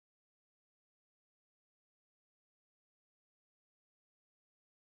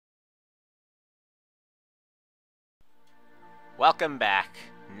Welcome back.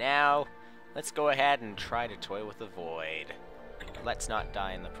 Now, let's go ahead and try to toy with the void. Let's not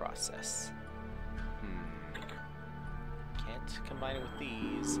die in the process. Can't combine it with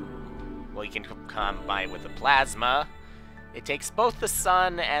these. Well, you can combine it with the plasma. It takes both the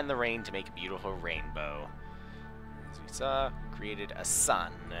sun and the rain to make a beautiful rainbow. As we saw, created a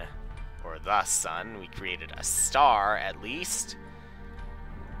sun. Or the sun. We created a star, at least.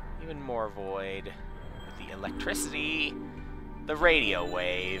 Even more void. With the electricity, the radio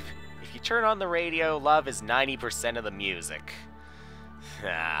wave. If you turn on the radio, love is 90% of the music.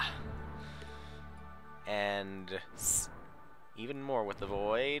 And even more with the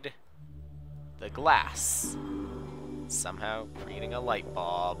void. The glass. Somehow creating a light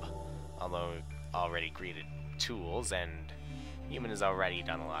bulb. Although already created tools, and human has already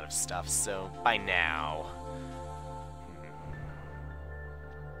done a lot of stuff, so by now.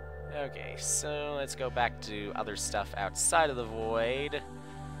 Okay, so let's go back to other stuff outside of the void.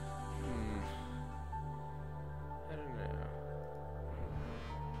 I don't know.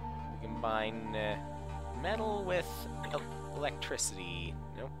 We combine metal with electricity.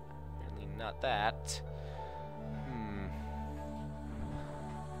 Nope, apparently not that.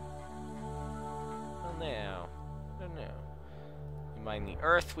 Well, now, I don't know. Combine the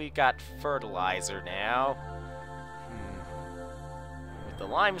earth, we've got fertilizer now. The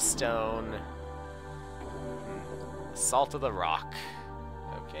limestone, the salt of the rock.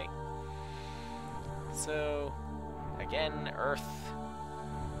 Okay. So, again, earth.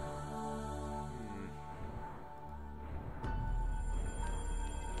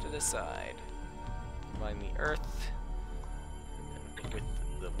 To the side. Combine the earth with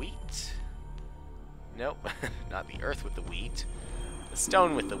the wheat. Nope, not the earth with the wheat. The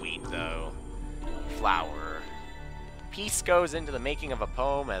stone with the wheat, though. Flour. Peace goes into the making of a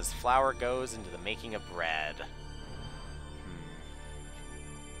poem as flour goes into the making of bread.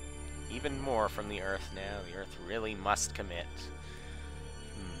 Even more from the earth now. The earth really must commit.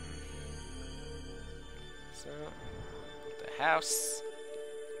 So, the house.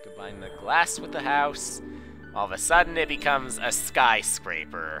 Combine the glass with the house. All of a sudden it becomes a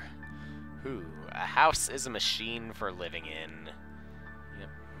skyscraper. A house is a machine for living in. Yep.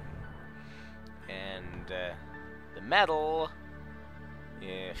 And, the metal, go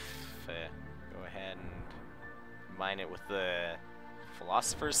ahead and combine it with the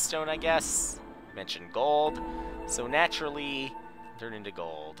Philosopher's Stone, I guess. Mentioned gold, so naturally turn into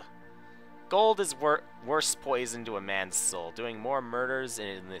gold. Gold is worse poison to a man's soul, doing more murders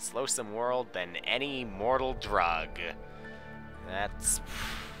in this loathsome world than any mortal drug. That's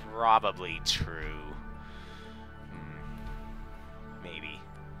probably true. Maybe.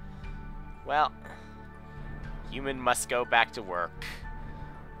 Well, human must go back to work.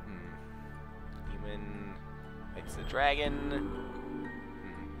 Human makes the dragon.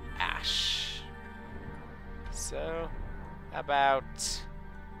 Ash. So, how about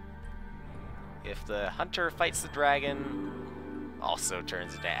if the hunter fights the dragon, also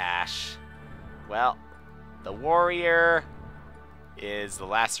turns into ash? Well, the warrior is the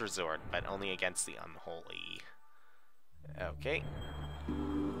last resort, but only against the unholy. Okay.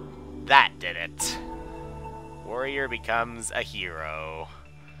 That did it. Warrior becomes a hero.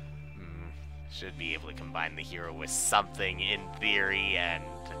 Should be able to combine the hero with something in theory, and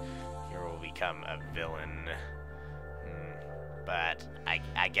hero will become a villain. But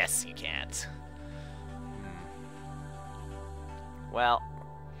I guess you can't. Well,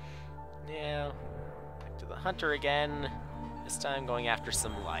 now back to the hunter again. This time going after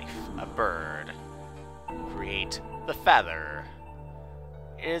some life. A bird. Create the feather.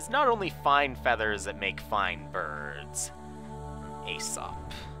 It is not only fine feathers that make fine birds.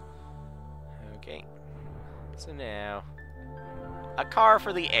 Aesop. Okay. So now, a car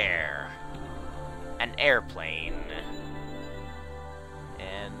for the air. An airplane.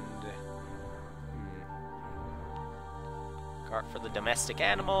 And cart for the domestic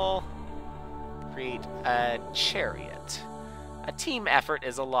animal. Create a chariot. A team effort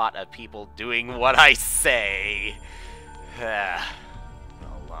is a lot of people doing what I say.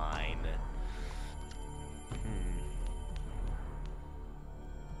 Line.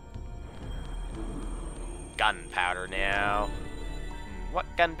 Gunpowder now. What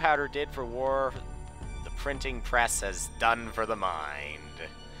gunpowder did for war, the printing press has done for the mind.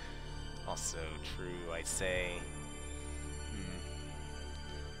 Also true, I'd say.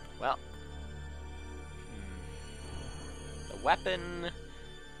 Well, the weapon,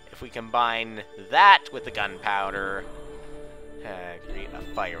 if we combine that with the gunpowder, create a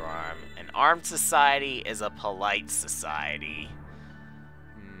firearm. An armed society is a polite society.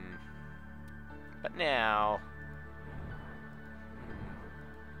 But now,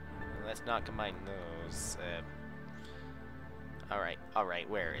 let's not combine those. Alright,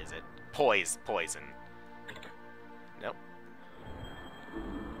 where is it? Poison. Nope.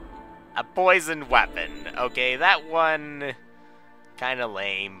 A poison weapon. Okay, that one... kinda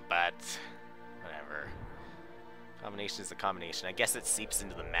lame, but... whatever. Combination is a combination. I guess it seeps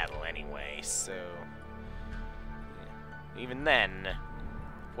into the metal anyway, so... yeah. Even then,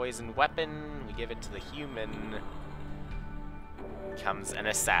 poison weapon, we give it to the human... comes an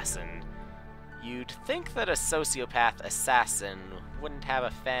assassin. You'd think that a sociopath assassin wouldn't have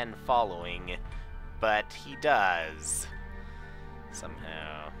a fan following, but he does.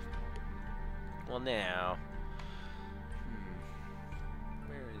 Somehow. Well, now...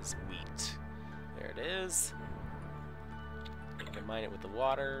 where is wheat? There it is. Combine it with the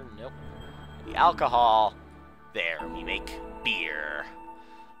water. Nope. The alcohol. There, we make beer.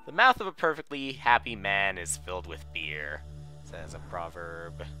 The mouth of a perfectly happy man is filled with beer, says a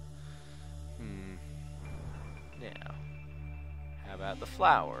proverb. Now, how about the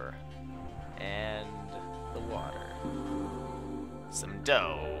flour and the water? Some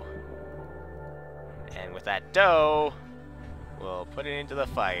dough. And with that dough, we'll put it into the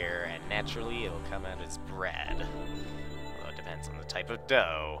fire, and naturally it'll come out as bread. Although it depends on the type of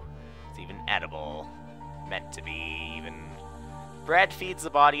dough. It's even edible. Meant to be, even. Bread feeds the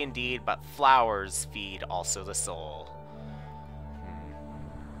body indeed, but flours feed also the soul.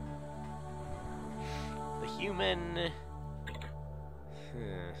 The human...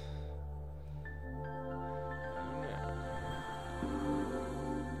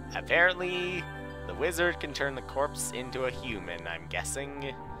 Apparently, the wizard can turn the corpse into a human, I'm guessing.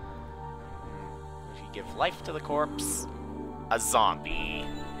 If you give life to the corpse, a zombie.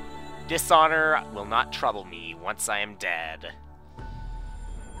 Dishonor will not trouble me once I am dead.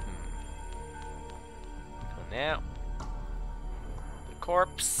 So now, the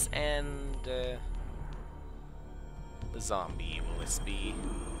corpse and the zombie. Will this be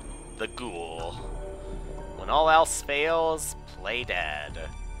the ghoul? When all else fails, play dead.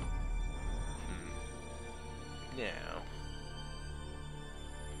 Now.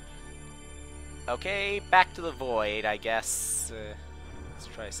 Okay, back to the void, I guess. Let's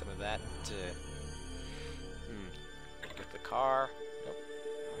try some of that. With the car. Nope.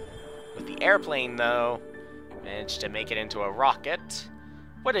 With the airplane, though, managed to make it into a rocket.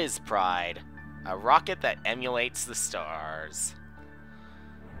 What is pride? A rocket that emulates the stars.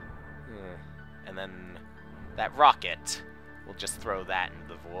 And then that rocket, we'll just throw that into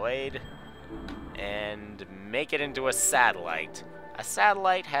the void and make it into a satellite. A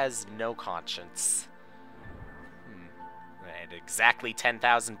satellite has no conscience. I had exactly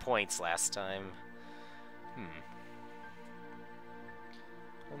 10,000 points last time.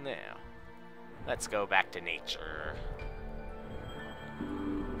 Well, now, let's go back to nature.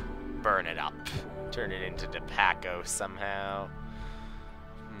 Burn it up. Turn it into tobacco somehow.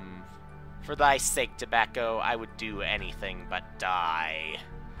 For thy sake, tobacco, I would do anything but die.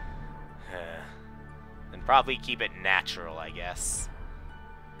 And probably keep it natural, I guess.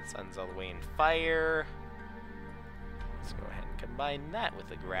 Sun's all the way in fire. Let's go ahead and combine that with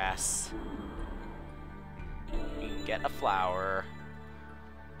the grass. We can get a flower.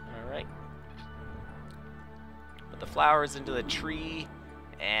 Alright. Put the flowers into the tree,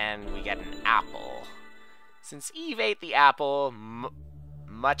 and we get an apple. Since Eve ate the apple,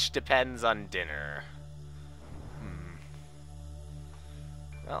 much depends on dinner.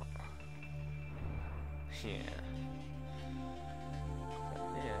 Well. Yeah.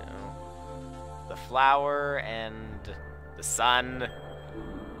 Now, the flower and the sun.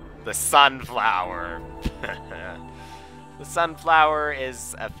 The sunflower. The sunflower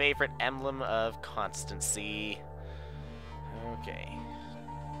is a favorite emblem of constancy. Okay.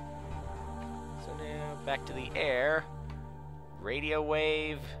 So now, back to the air. Radio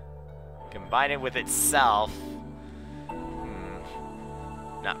wave. Combine it with itself.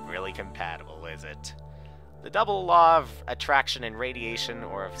 Not really compatible, is it? The double law of attraction and radiation,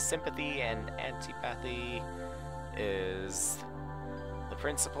 or of sympathy and antipathy, is the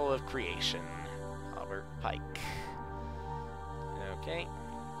principle of creation. Albert Pike. Okay.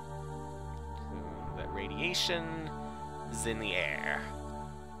 So that radiation is in the air.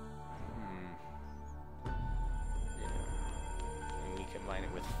 And we combine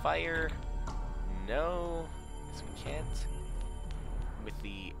it with fire. No. Guess we can't. With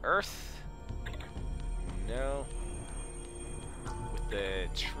the earth. No. With the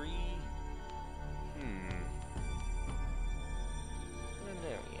tree. I don't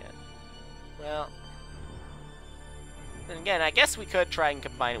know yet. Well. Then again, I guess we could try and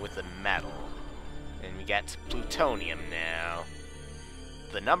combine it with the metal. And we get plutonium now.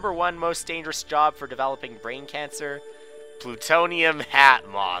 The #1 most dangerous job for developing brain cancer? Plutonium hat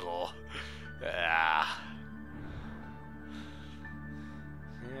model. Ah.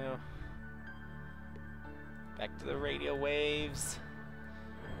 Yeah. Back to the radio waves.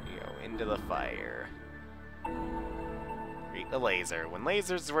 We go into the fire. Read the laser. When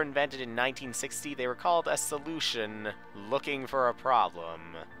lasers were invented in 1960, they were called a solution looking for a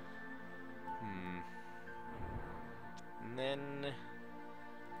problem. And then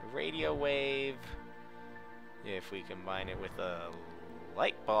the radio wave. If we combine it with a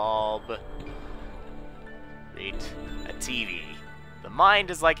light bulb. Read a TV. The mind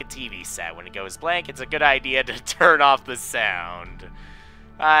is like a TV set. When it goes blank, it's a good idea to turn off the sound.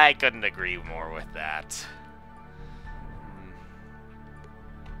 I couldn't agree more with that.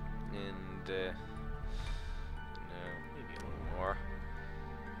 And, no, maybe a little more.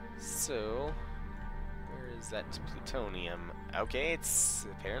 So, where is that plutonium? Okay, it's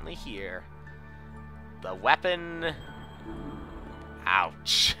apparently here. The weapon...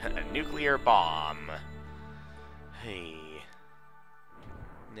 Ouch. A nuclear bomb. Hey.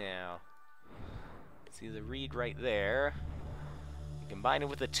 Now, see the read right there. You combine it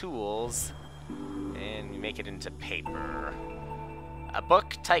with the tools, and you make it into paper. A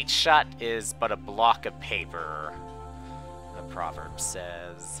book tight shut is but a block of paper, the proverb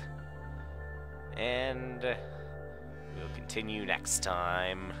says. And we'll continue next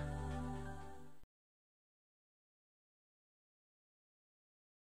time.